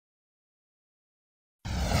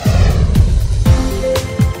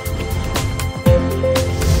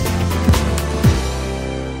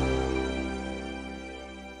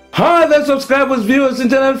Hi there, subscribers, viewers,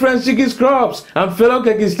 internet friends, Chickies, Crops, and fellow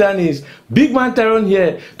Kekistanis. Big man Tyrone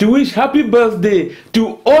here to wish happy birthday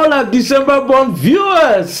to all our December born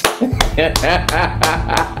viewers.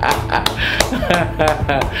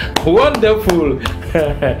 Wonderful.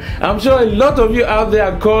 I'm sure a lot of you out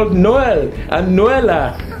there are called Noel and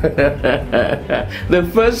Noella. The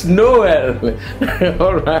first Noel.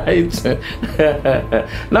 All right.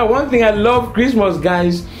 Now, one thing I love Christmas,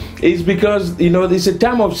 guys, is because, you know, it's a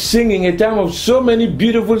time of singing, a time of so many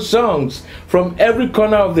beautiful songs from every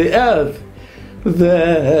corner of the earth.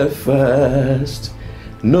 The first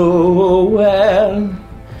Noel,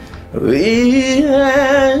 the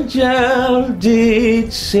angel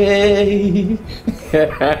did say.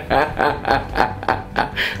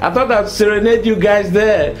 I thought I'd serenade you guys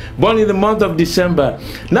there, born in the month of December.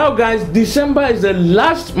 Now, guys, December is the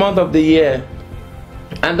last month of the year.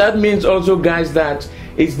 And that means also, guys, that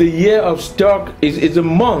it's the year of stock. It's a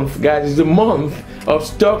month, guys. It's a month of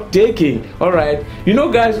stock taking. All right. You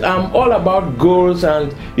know, guys, I'm all about goals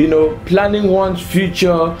and, you know, planning one's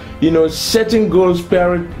future, you know, setting goals,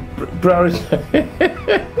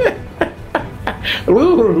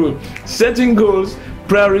 setting goals,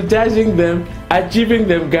 prioritizing them, achieving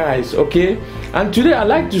them, guys. Okay. And today I'd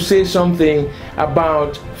like to say something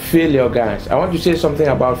about failure, guys. I want to say something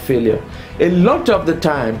about failure. A lot of the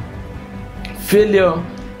time, failure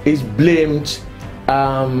is blamed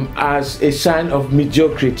as a sign of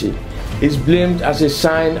mediocrity. It's blamed as a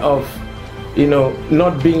sign of, you know,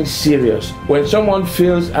 not being serious. When someone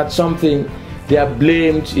fails at something, they are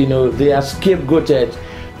blamed, you know, they are scapegoated.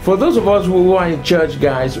 For those of us who are in church,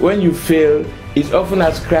 guys, when you fail, it's often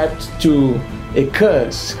ascribed to a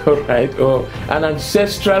curse, all right, or an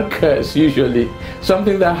ancestral curse, usually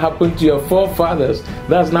something that happened to your forefathers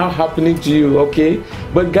that's now happening to you. Okay,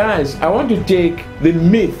 but guys, I want to take the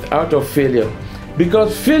myth out of failure,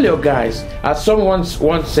 because failure, guys, as someone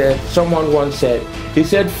once said, he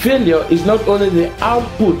said failure is not only the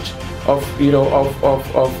output of, you know,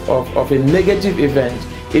 of a negative event,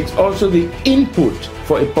 it's also the input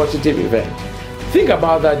for a positive event. Think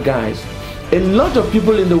about that, guys. A lot of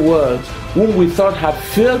people in the world whom we thought had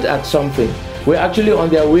failed at something were actually on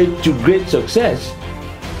their way to great success.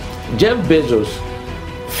 Jeff Bezos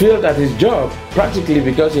failed at his job practically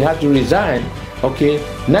because he had to resign. Okay,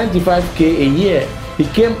 $95K a year. He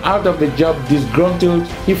came out of the job disgruntled.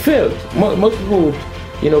 He failed. Most people would,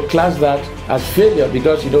 you know, class that as failure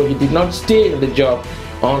because, you know, he did not stay in the job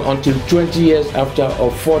until 20 years after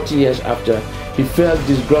or 40 years after. He felt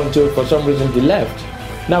disgruntled. For some reason, he left.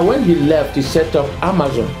 Now, when he left, he set up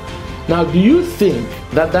Amazon. Now, do you think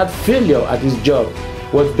that that failure at his job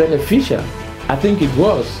was beneficial? I think it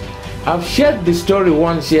was. I've shared the story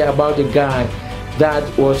once here about a guy that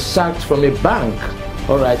was sacked from a bank.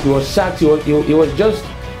 All right, he was sacked. He was just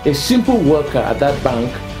a simple worker at that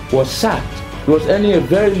bank, was sacked. He was earning a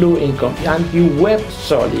very low income, and he wept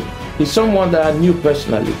sorely. He's someone that I knew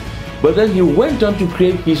personally. But then he went on to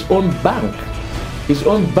create his own bank. His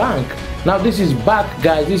own bank. Now, this is back,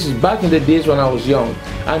 guys, this is back in the days when I was young.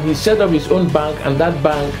 And he set up his own bank, and that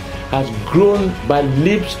bank has grown by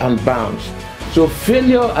leaps and bounds. So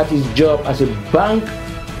failure at his job as a bank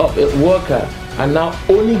of a worker and now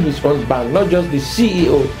owning his own bank, not just the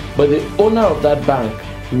CEO, but the owner of that bank,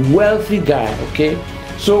 wealthy guy, okay?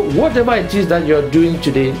 So whatever it is that you're doing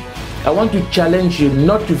today, I want to challenge you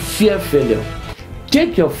not to fear failure.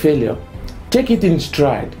 Take your failure, take it in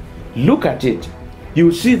stride, look at it. You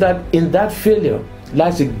will see that in that failure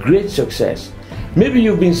lies a great success. Maybe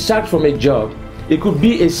you've been sacked from a job. It could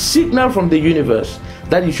be a signal from the universe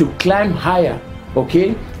that you should climb higher,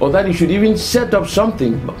 okay? Or that you should even set up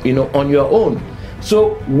something, you know, on your own.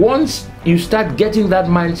 So once you start getting that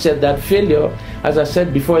mindset that failure, as I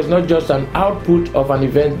said before, is not just an output of an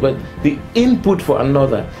event, but the input for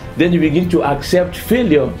another, then you begin to accept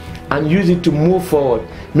failure and use it to move forward.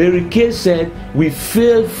 Mary Kay said, we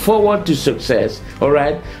fail forward to success, all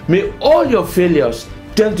right? May all your failures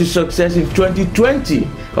turn to success in 2020,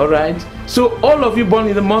 all right? So all of you born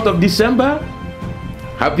in the month of December,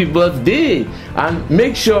 happy birthday. And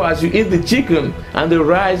make sure as you eat the chicken and the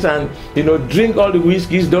rice and, you know, drink all the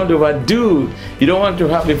whiskeys, don't overdo. You don't want to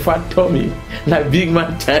have a fat tummy like Big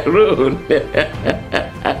Man Tyrone.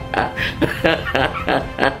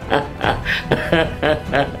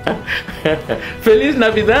 Feliz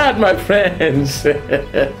Navidad, my friends.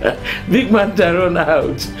 Big Man Tyrone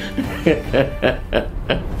out.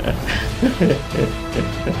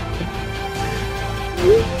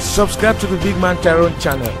 Subscribe to the Big Man Tyrone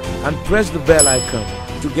channel and press the bell icon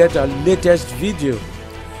to get our latest video.